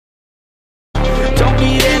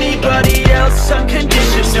need anybody else,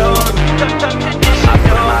 unconditional. I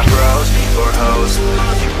put my bros before hoes,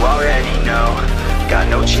 you already know. Got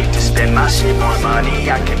no cheap to spend my shit, more money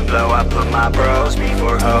I can blow. I put my bros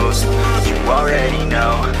before hoes, you already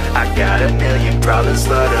know. I got a million problems,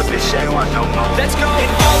 but a bitch ain't want no more. Let's go!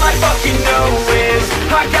 And all I fucking know is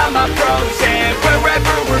I got my bros, and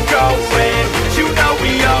wherever we're going, you know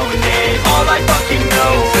we own it. All I fucking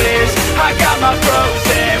know is I got my bros,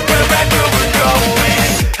 and wherever we're going,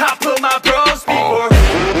 I put my bros before.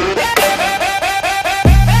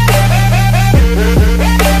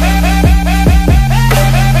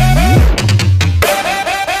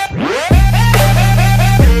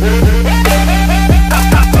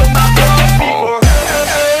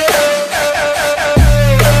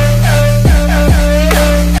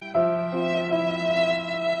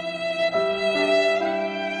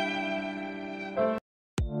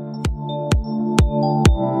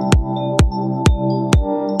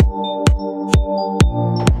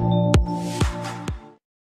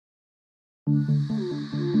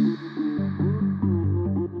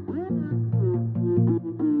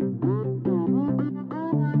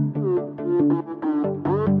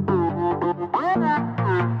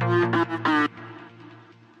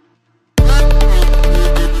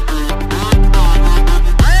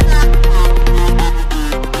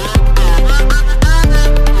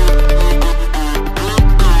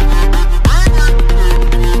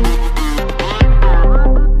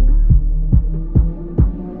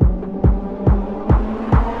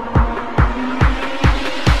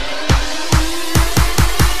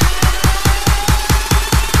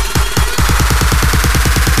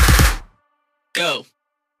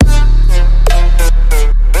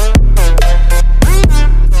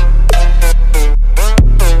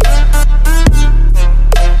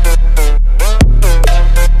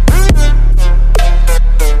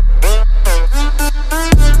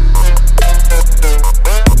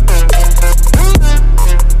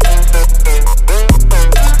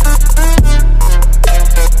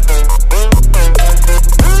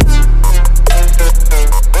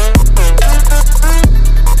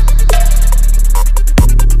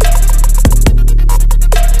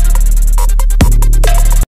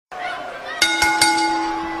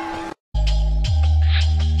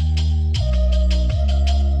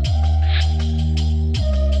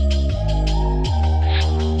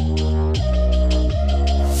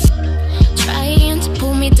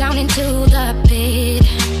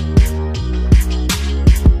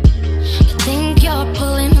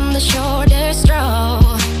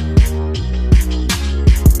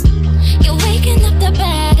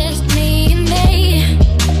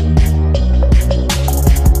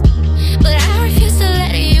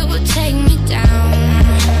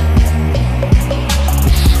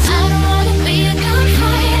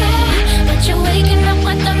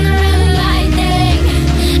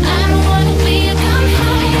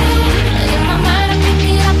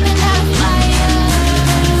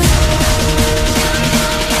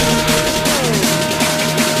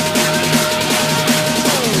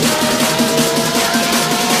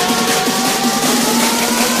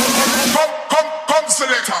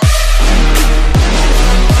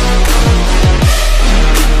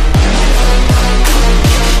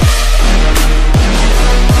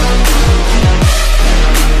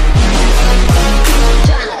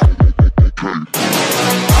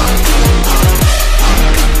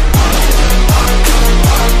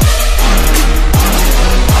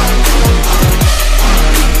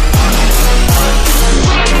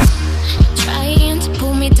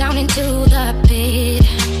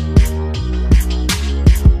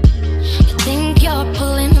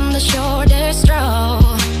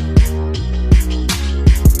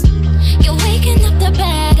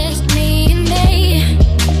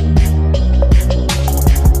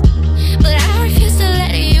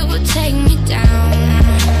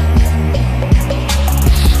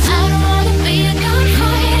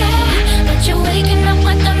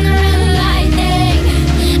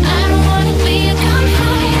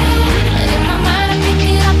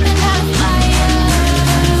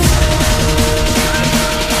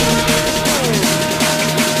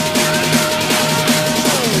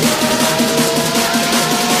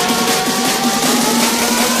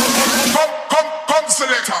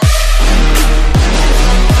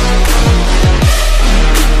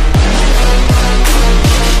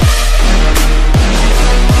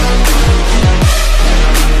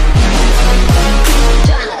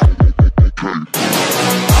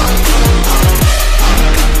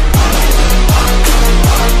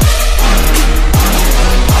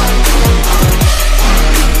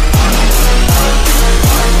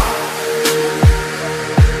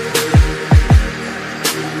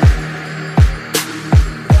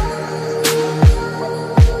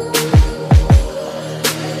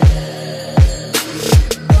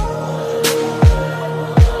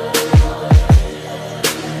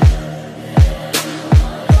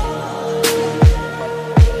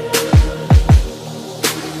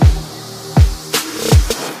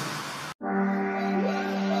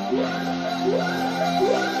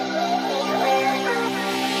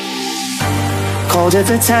 cold at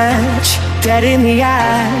the touch, dead in the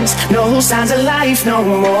eyes, no signs of life no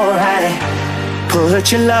more. I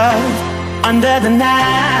put your love under the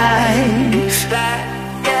knife.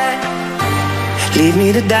 Leave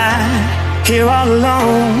me to die here all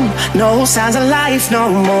alone, no signs of life no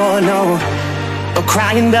more, no. A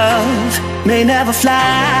crying dove may never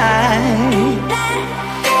fly.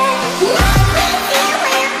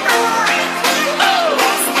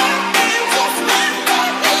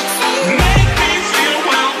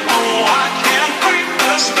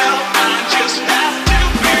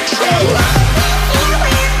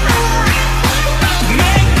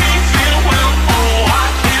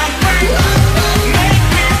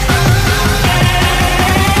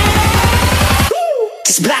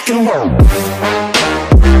 Black and white.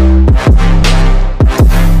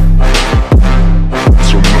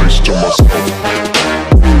 So nice to myself.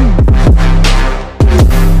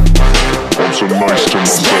 I'm so nice to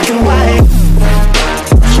myself. Black and white.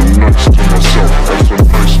 So nice to myself. I'm so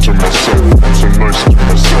nice to myself. I'm so nice to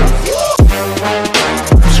myself. I'm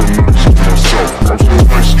so nice to myself. I'm so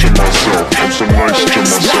nice to myself. I'm so nice to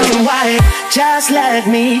myself. Black and white. Just let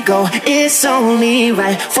me go. It's only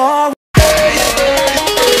right for.